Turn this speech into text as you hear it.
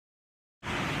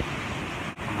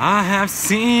I have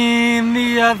seen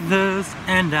the others,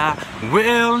 and I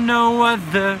will no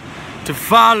other to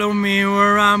follow me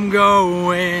where I'm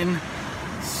going.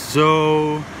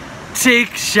 So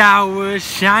take a shower,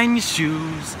 shine your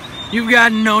shoes. You've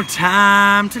got no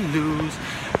time to lose.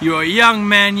 You're a young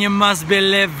man, you must be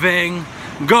living.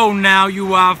 Go now,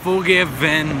 you are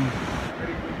forgiven.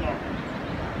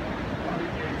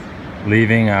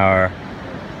 Leaving our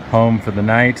home for the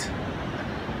night.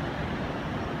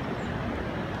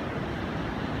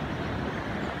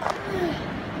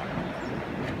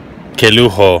 Que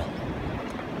lujo.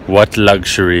 What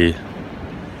luxury.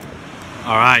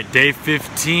 Alright, day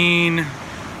 15.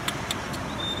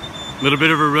 Little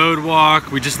bit of a road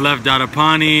walk. We just left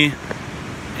Dadapani,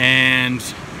 and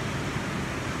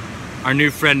our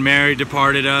new friend Mary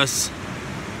departed us.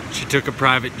 She took a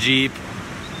private Jeep,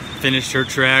 finished her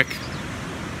trek.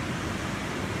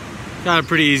 Got a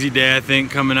pretty easy day, I think,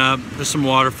 coming up. There's some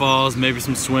waterfalls, maybe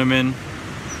some swimming.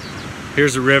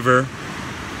 Here's a river.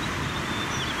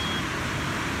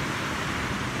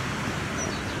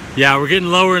 Yeah, we're getting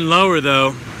lower and lower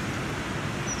though.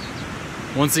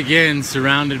 Once again,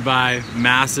 surrounded by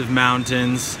massive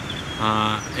mountains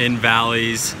in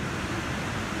valleys.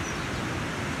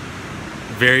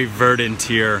 Very verdant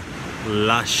here,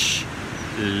 lush,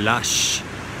 lush.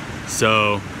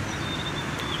 So,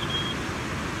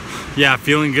 yeah,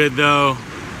 feeling good though.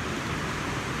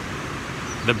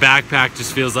 The backpack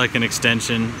just feels like an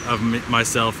extension of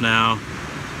myself now.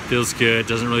 Feels good,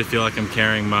 doesn't really feel like I'm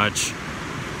carrying much.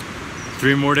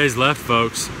 3 more days left,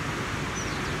 folks.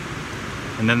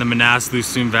 And then the Manaslu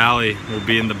Tsum Valley will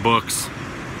be in the books.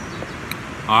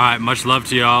 All right, much love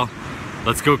to y'all.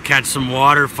 Let's go catch some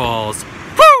waterfalls.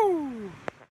 Woo!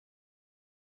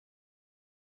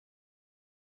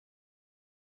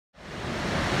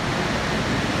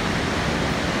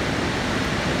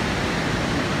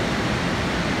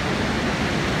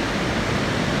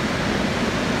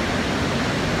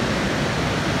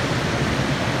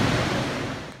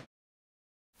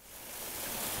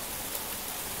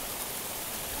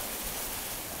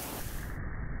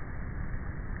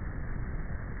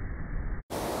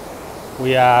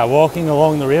 We are walking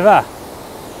along the river,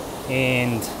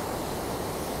 and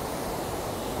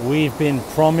we've been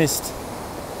promised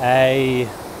a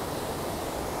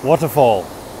waterfall.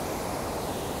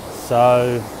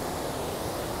 So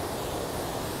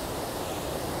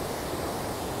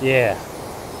yeah,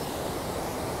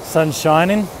 sun's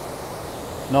shining,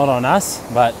 not on us,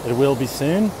 but it will be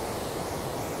soon.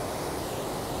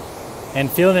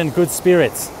 And feeling in good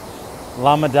spirits.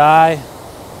 Lamadai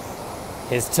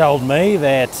has told me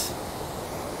that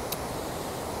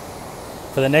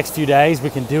for the next few days we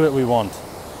can do what we want.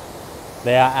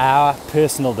 They are our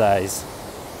personal days.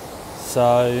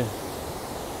 So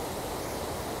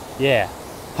yeah,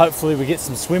 hopefully we get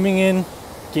some swimming in,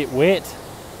 get wet,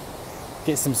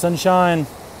 get some sunshine,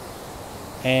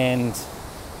 and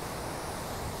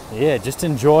yeah, just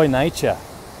enjoy nature.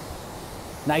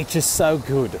 Nature's so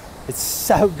good. It's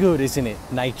so good, isn't it?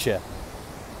 Nature.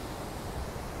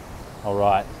 All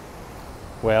right,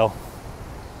 well,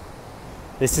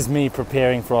 this is me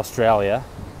preparing for Australia.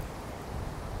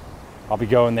 I'll be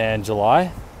going there in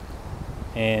July,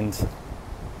 and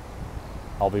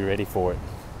I'll be ready for it.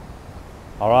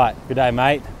 All right, good day,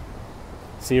 mate.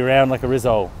 See you around like a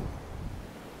Rizzo.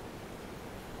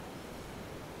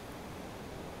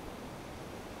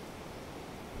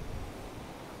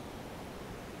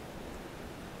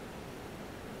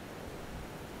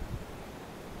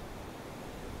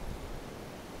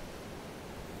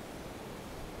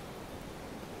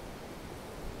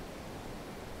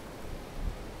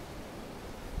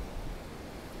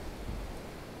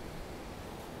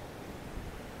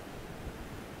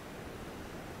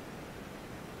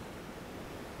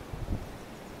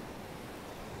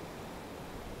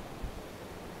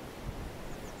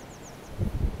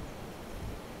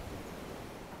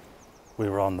 We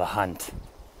were on the hunt.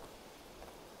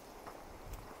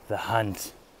 The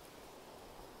hunt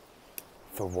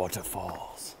for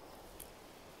waterfalls.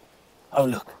 Oh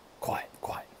look, quiet,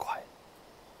 quiet, quiet.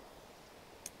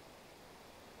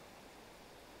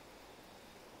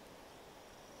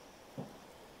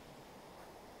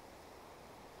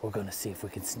 We're gonna see if we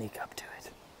can sneak up to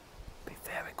it. Be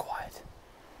very quiet.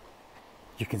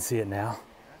 You can see it now.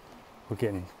 We're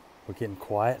getting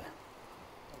quiet.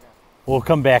 We'll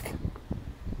come back.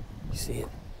 You see it?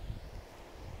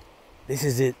 This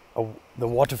is it, the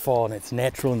waterfall in its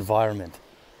natural environment.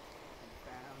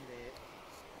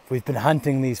 We've been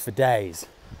hunting these for days.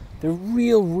 They're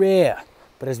real rare,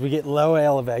 but as we get lower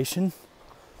elevation,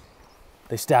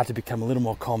 they start to become a little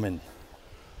more common.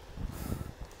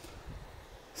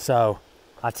 So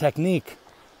Our technique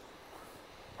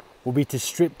will be to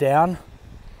strip down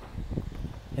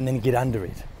and then get under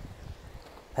it.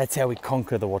 That's how we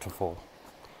conquer the waterfall.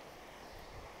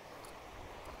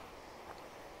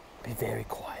 Be very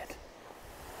quiet.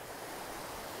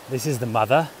 This is the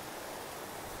mother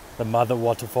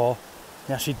waterfall.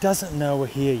 Now she doesn't know we're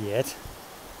here yet.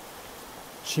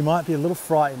 She might be a little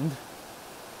frightened.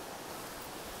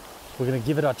 We're gonna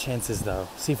give it our chances though.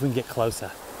 See if we can get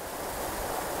closer.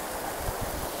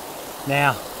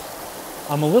 Now,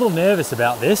 I'm a little nervous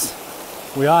about this.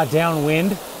 We are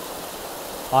downwind.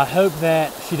 I hope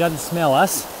that she doesn't smell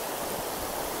us.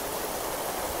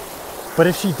 But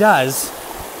if she does,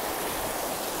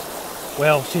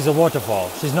 well, she's a waterfall.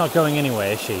 She's not going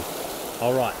anywhere, is she?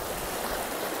 All right.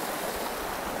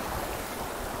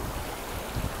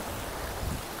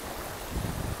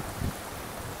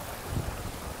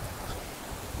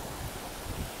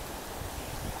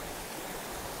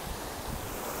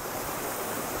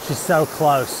 She's so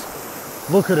close.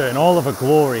 Look at her in all of her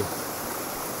glory.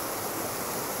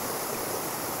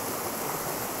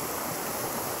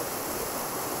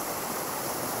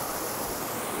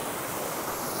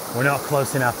 We're not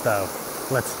close enough though.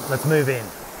 Let's move in.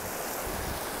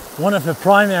 One of her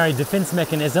primary defense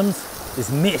mechanisms is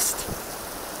mist.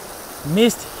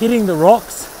 Mist hitting the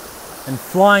rocks and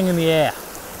flying in the air.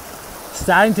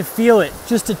 Starting to feel it,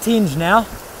 just a tinge now.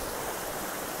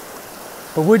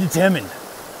 But we're determined.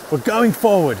 We're going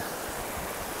forward.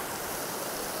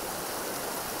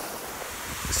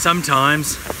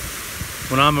 Sometimes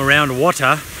when I'm around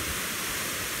water,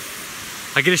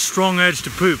 I get a strong urge to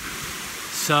poop.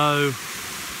 So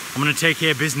I'm gonna take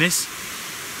care of business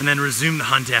and then resume the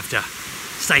hunt after.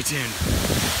 Stay tuned.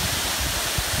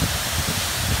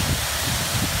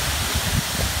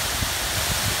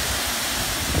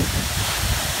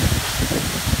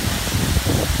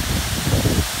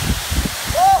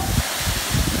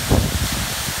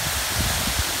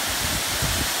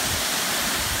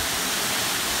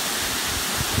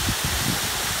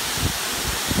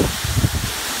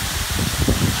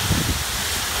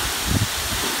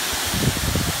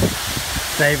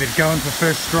 David going for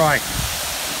first strike.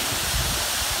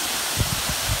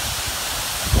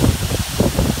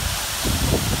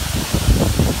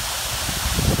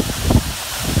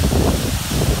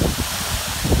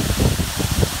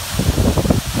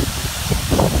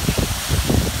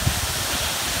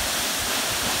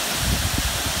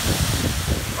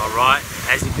 All right,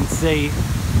 as you can see,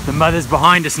 the mother's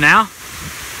behind us now.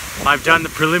 I've done the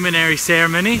preliminary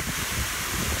ceremony,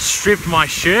 stripped my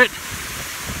shirt,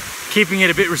 keeping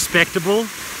it a bit respectable.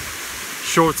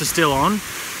 Shorts are still on.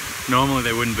 Normally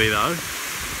they wouldn't be though.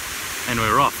 And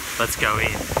we're off. Let's go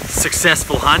in.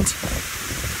 Successful hunt,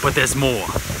 but there's more.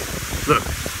 Look,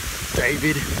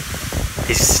 David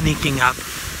is sneaking up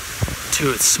to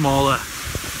its smaller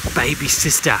baby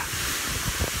sister.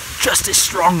 Just as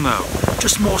strong though,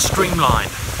 just more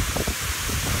streamlined.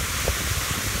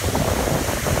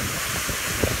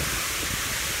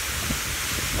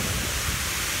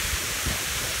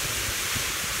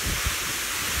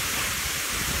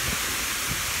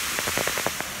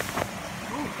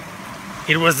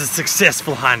 It was a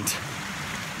successful hunt.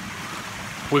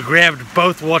 We grabbed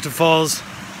both waterfalls,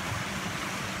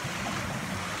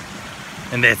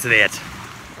 and that's that.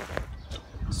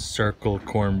 Circle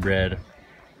cornbread,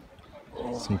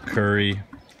 some curry,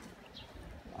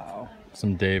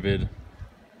 some David.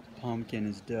 Pumpkin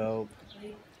is dope.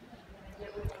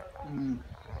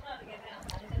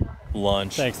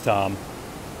 Lunch. Thanks, Tom.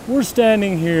 We're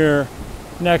standing here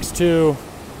next to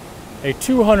a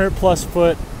 200+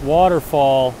 foot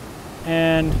waterfall,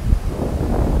 and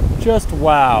just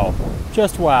wow.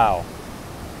 Just wow.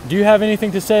 Do you have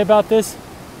anything to say about this?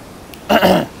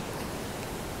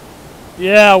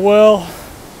 Yeah, well,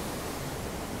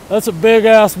 that's a big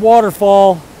ass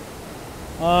waterfall.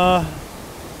 I'll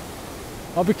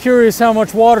be curious how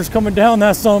much water's coming down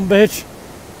that son of a bitch.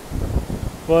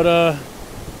 But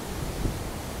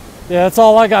yeah, that's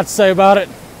all I got to say about it.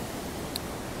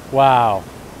 Wow.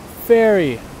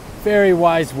 Very, very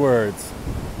wise words.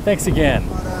 Thanks again.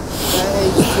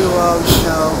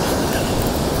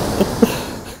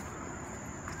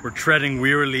 We're treading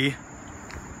wearily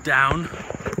down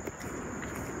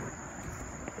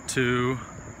to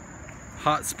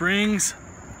hot springs.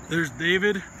 There's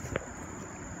David.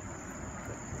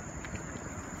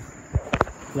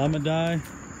 Lamadai.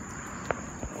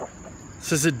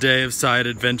 This is a day of side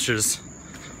adventures.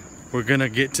 We're gonna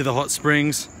get to the hot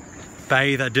springs,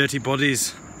 bathe our dirty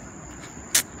bodies,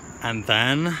 and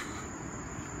then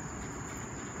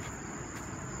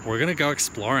we're gonna go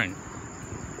exploring.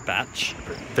 Batch.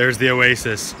 There's the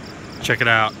oasis. Check it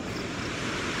out.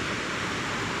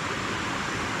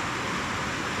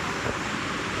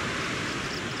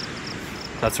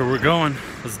 That's where we're going.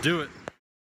 Let's do it.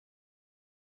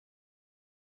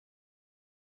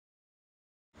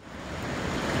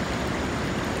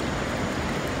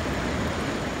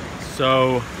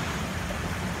 So,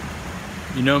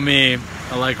 you know me,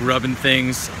 I like rubbing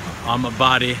things on my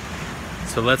body.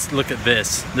 So let's look at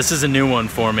this. This is a new one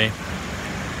for me.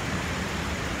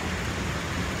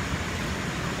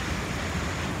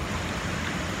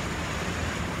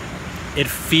 It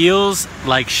feels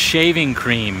like shaving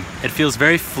cream. It feels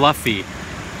very fluffy,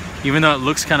 even though it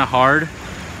looks kind of hard,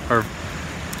 or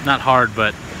not hard,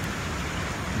 but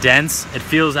dense. It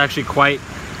feels actually quite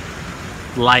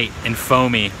light and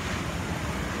foamy.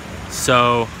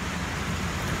 So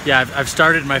yeah, I've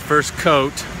started my first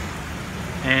coat,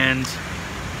 and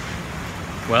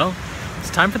well, it's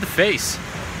time for the face.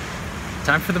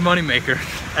 Time for the moneymaker,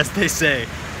 as they say.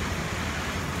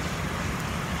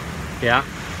 Yeah.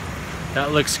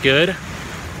 That looks good.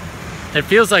 It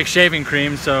feels like shaving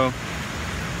cream, so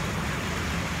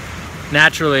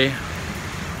naturally.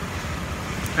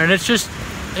 And it's just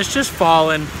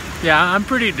falling. Yeah, I'm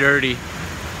pretty dirty.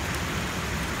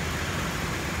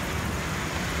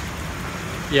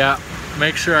 Yeah,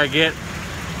 make sure I get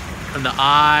in the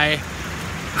eye.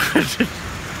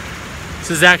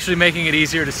 This is actually making it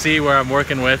easier to see where I'm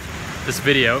working with this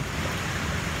video.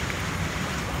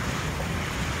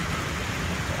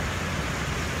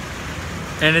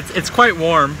 And it's quite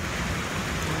warm.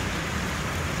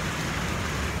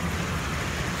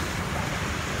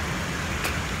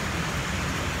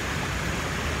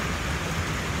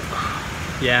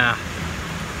 Yeah.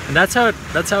 And that's how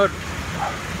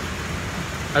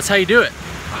you do it.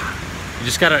 You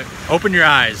just gotta open your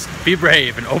eyes, be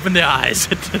brave, and open the eyes.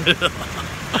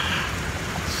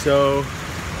 So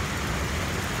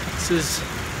this is,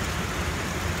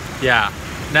 yeah.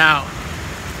 Now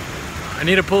I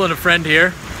need to pull in a friend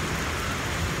here.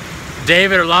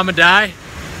 David or Lamadai.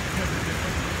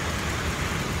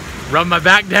 Rub my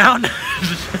back down.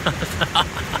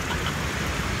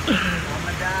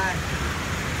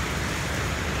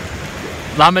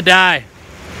 Lamadai.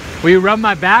 Will you rub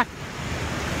my back?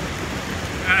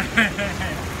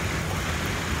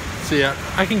 See,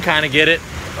 I can kind of get it.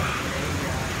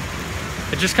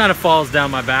 It just kind of falls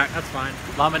down my back. That's fine.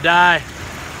 Lamadai.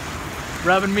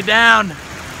 Rubbing me down.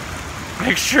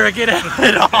 Make sure I get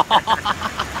it all.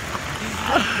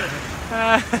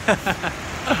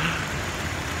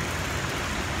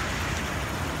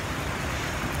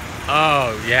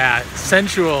 Oh yeah,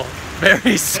 sensual,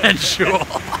 very sensual.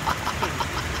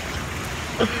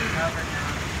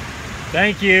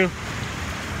 Thank you.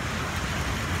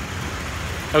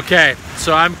 Okay,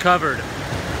 so I'm covered.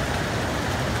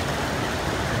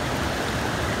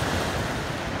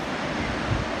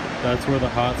 That's where the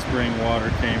hot spring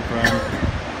water came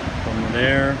from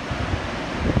there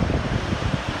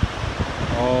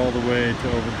all the way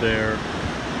to over there,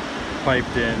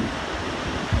 piped in,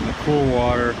 and the cool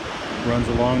water runs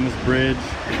along this bridge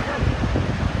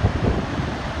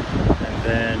and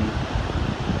then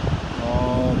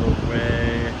all the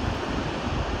way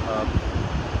up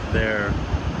there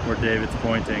where David's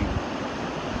pointing,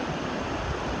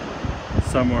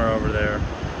 somewhere over there.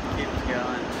 Keep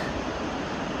going.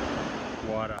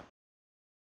 Water.